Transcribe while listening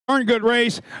darn good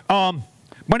race.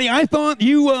 Buddy, I thought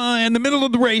you, in the middle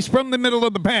of the race, from the middle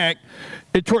of the pack,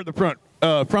 toward the front,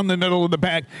 from the middle of the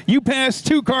pack, you passed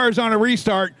 2 cars on a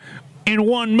restart in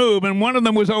one move, and one of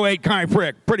them was 08 Kai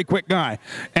Frick, pretty quick guy.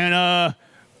 And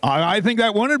I think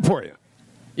that won it for you.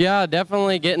 Yeah,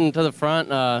 definitely getting to the front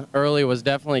early was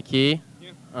definitely key.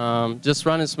 Yeah. Just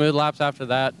running smooth laps after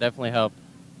that definitely helped.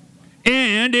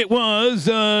 And it was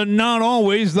not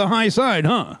always the high side,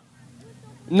 huh?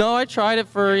 No, I tried it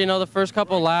for, the first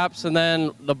couple of laps, and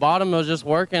then the bottom was just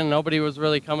working. Nobody was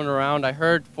really coming around. I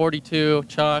heard 42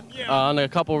 Chuck on a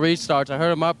couple restarts. I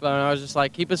heard him up, and I was just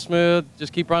like, keep it smooth.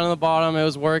 Just keep running the bottom. It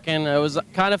was working. It was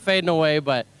kind of fading away,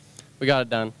 but we got it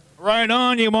done. Right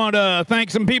on. You want to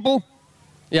thank some people?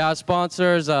 Yeah,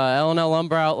 sponsors, L&L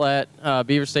Lumber Outlet,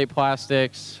 Beaver State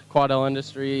Plastics, Quadell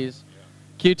Industries,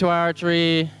 Q2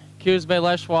 Archery, Q's Bay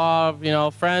Les Schwab,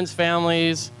 friends,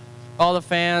 families, all the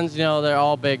fans, they're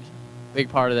all big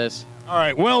part of this. All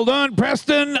right, well done,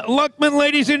 Preston Luckman,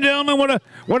 ladies and gentlemen.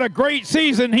 What a great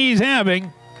season he's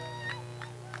having.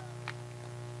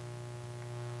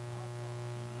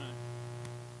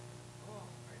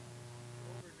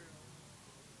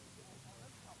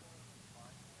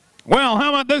 Well, how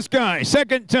about this guy?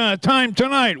 Second time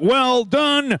tonight. Well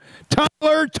done,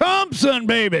 Tyler Thompson,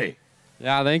 baby.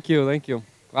 Yeah, thank you.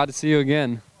 Glad to see you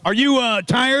again. Are you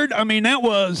tired? I mean, that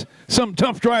was some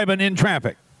tough driving in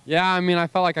traffic. Yeah, I mean, I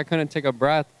felt like I couldn't take a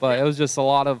breath, but it was just a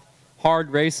lot of hard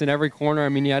racing every corner. I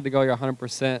mean, you had to go your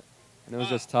 100%, and it was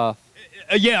just tough.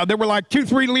 Yeah, there were like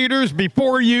 2-3 leaders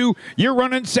before you. You're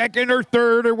running second or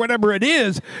third or whatever it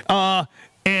is.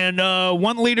 And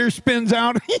one leader spins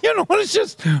out. It's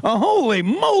just, holy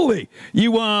moly.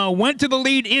 You went to the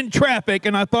lead in traffic,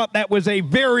 and I thought that was a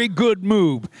very good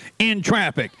move in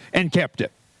traffic and kept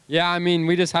it. Yeah, I mean,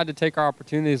 we just had to take our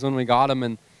opportunities when we got them,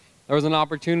 and there was an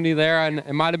opportunity there, and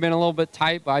it might have been a little bit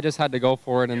tight, but I just had to go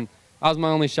for it, and that was my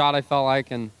only shot, I felt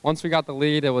like, and once we got the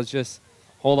lead, it was just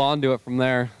hold on to it from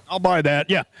there. I'll buy that.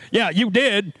 Yeah, you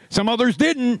did. Some others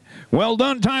didn't. Well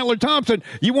done, Tyler Thompson.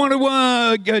 You want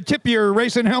to tip your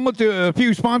racing helmet to a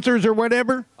few sponsors or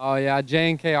whatever? Oh, yeah,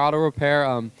 J&K Auto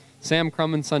Repair, Sam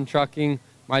Crum and Son Trucking,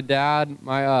 my dad,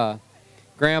 my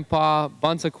grandpa,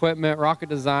 Bunce Equipment, Rocket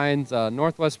Designs,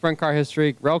 Northwest Sprint Car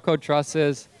History, Relco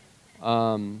Trusses,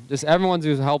 just everyone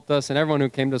who's helped us and everyone who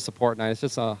came to support tonight. It's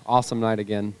just an awesome night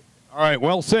again. All right,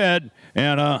 well said.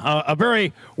 And a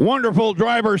very wonderful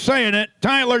driver saying it,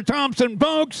 Tyler Thompson,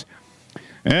 folks.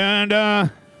 And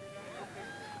I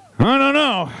don't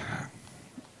know.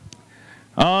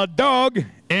 Doug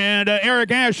and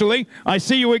Eric Ashley, I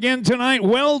see you again tonight.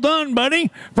 Well done, buddy.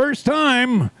 First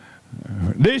time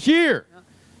this year.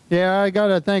 Yeah, I got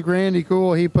to thank Randy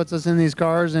Cool. He puts us in these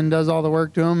cars and does all the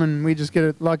work to them, and we just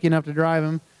get lucky enough to drive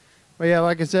them. But, yeah,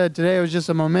 like I said, today it was just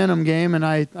a momentum game, and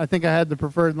I think I had the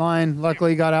preferred line.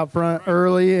 Luckily, got out front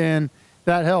early, and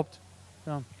that helped.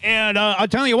 So. And I'll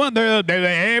tell you what,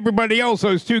 everybody else,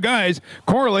 those two guys,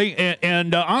 Corley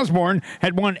and Osborne,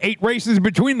 had won 8 races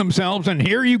between themselves, and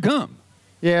here you come.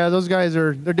 Yeah, those guys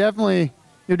they're definitely,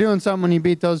 you're doing something when you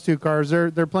beat those 2 cars. They're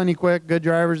plenty quick, good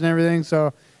drivers and everything,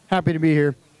 so happy to be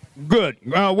here. Good.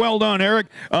 Well done, Eric.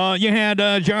 You had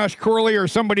Josh Corley or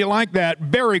somebody like that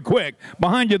very quick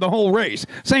behind you the whole race.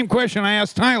 Same question I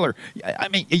asked Tyler. I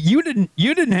mean, you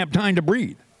didn't have time to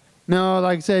breathe. No,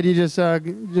 like I said, you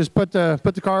just put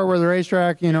the car where the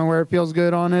racetrack, where it feels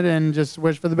good on it, and just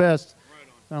wish for the best.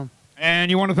 Right on. So. And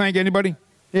you want to thank anybody?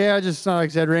 Yeah, just like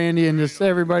I said, Randy and just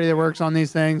everybody that works on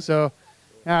these things. So,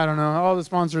 I don't know, all the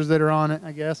sponsors that are on it,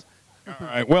 I guess. All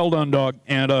right. Well done, Doug.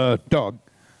 And Doug.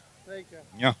 Thank you.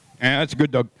 Yeah, that's a good,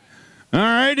 Doug. All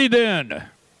righty then.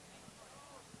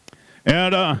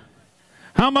 And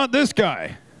how about this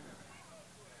guy?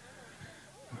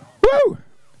 Woo!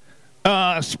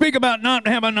 Speak about not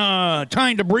having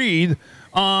time to breathe.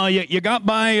 You got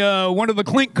by one of the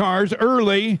Clink cars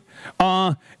early,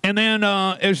 and then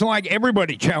it's like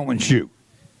everybody challenged you.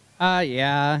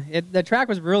 Yeah, the track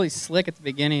was really slick at the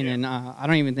beginning, and I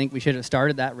don't even think we should have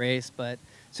started that race. But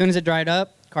as soon as it dried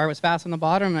up, car was fast on the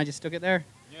bottom, and I just took it there.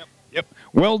 Yep.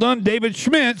 Well done, David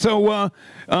Schmidt. So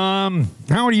how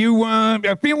are you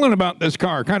feeling about this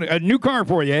car? Kind of a new car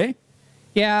for you, eh?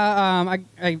 Yeah,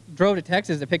 I drove to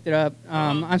Texas to pick it up.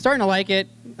 I'm starting to like it.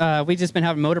 We've just been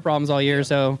having motor problems all year,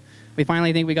 so we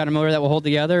finally think we got a motor that will hold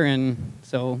together, and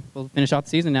so we'll finish out the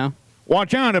season now.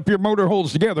 Watch out if your motor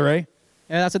holds together, eh?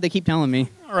 Yeah, that's what they keep telling me.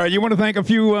 All right, you want to thank a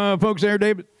few folks there,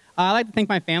 David? I'd like to thank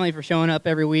my family for showing up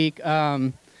every week.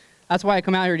 That's why I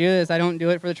come out here to do this. I don't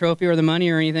do it for the trophy or the money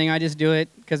or anything. I just do it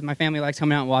because my family likes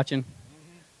coming out and watching.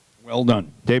 Well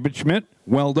done. David Schmidt,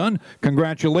 well done.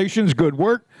 Congratulations, good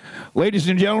work. Ladies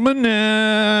and gentlemen,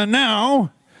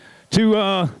 now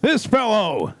to this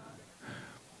fellow,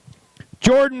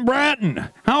 Jordan Bratton.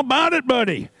 How about it,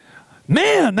 buddy?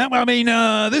 Man,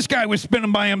 this guy was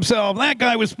spinning by himself. That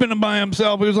guy was spinning by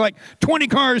himself. It was like 20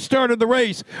 cars started the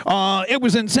race. It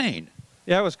was insane.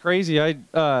 Yeah, it was crazy. I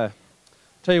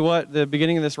tell you what, the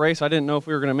beginning of this race, I didn't know if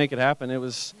we were going to make it happen. It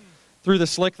was through the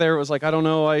slick there. It was like, I don't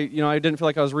know. I didn't feel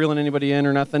like I was reeling anybody in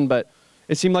or nothing, but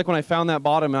it seemed like when I found that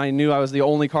bottom, I knew I was the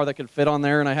only car that could fit on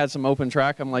there, and I had some open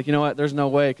track. I'm like, you know what? There's no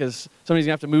way, because somebody's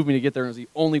going to have to move me to get there. It was the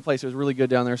only place. It was really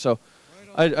good down there. So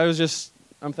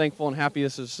I'm thankful and happy.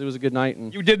 It was a good night.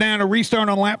 And you did that on a restart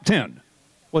on lap 10.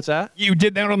 What's that? You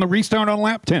did that on the restart on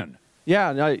lap 10.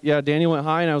 Yeah, Daniel went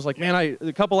high, and I was like, man,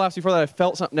 a couple laps before that, I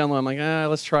felt something down low. I'm like,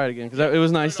 let's try it again, because it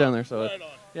was nice down there. So,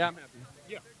 yeah, I'm happy.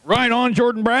 Yeah. Right on,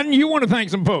 Jordan Bratton. You want to thank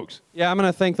some folks? Yeah, I'm going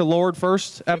to thank the Lord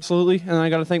first, absolutely, and I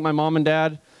got to thank my mom and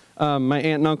dad, my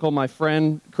aunt and uncle, my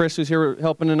friend Chris, who's here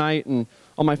helping tonight, and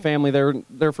all my family.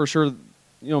 They're for sure,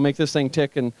 make this thing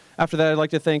tick. And after that, I'd like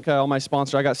to thank all my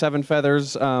sponsors. I got Seven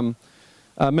Feathers,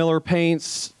 Miller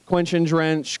Paints, Quench and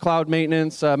Drench, Cloud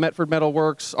Maintenance, Metford Metal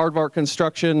Works, Aardvark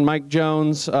Construction, Mike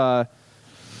Jones,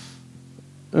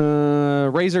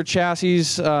 Razor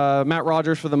Chassis, Matt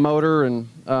Rogers for the motor, and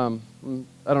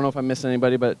I don't know if I'm missing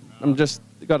anybody, but I'm just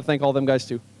got to thank all them guys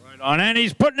too. Right on, and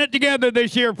he's putting it together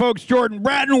this year, folks. Jordan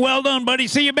Bratton, well done, buddy.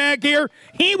 See you back here.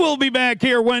 He will be back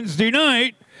here Wednesday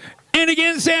night and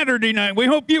again Saturday night. We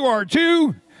hope you are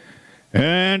too.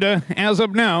 And as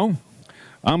of now,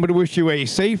 I'm going to wish you a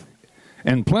safe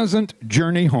and pleasant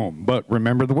journey home. But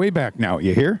remember the way back now,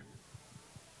 you hear?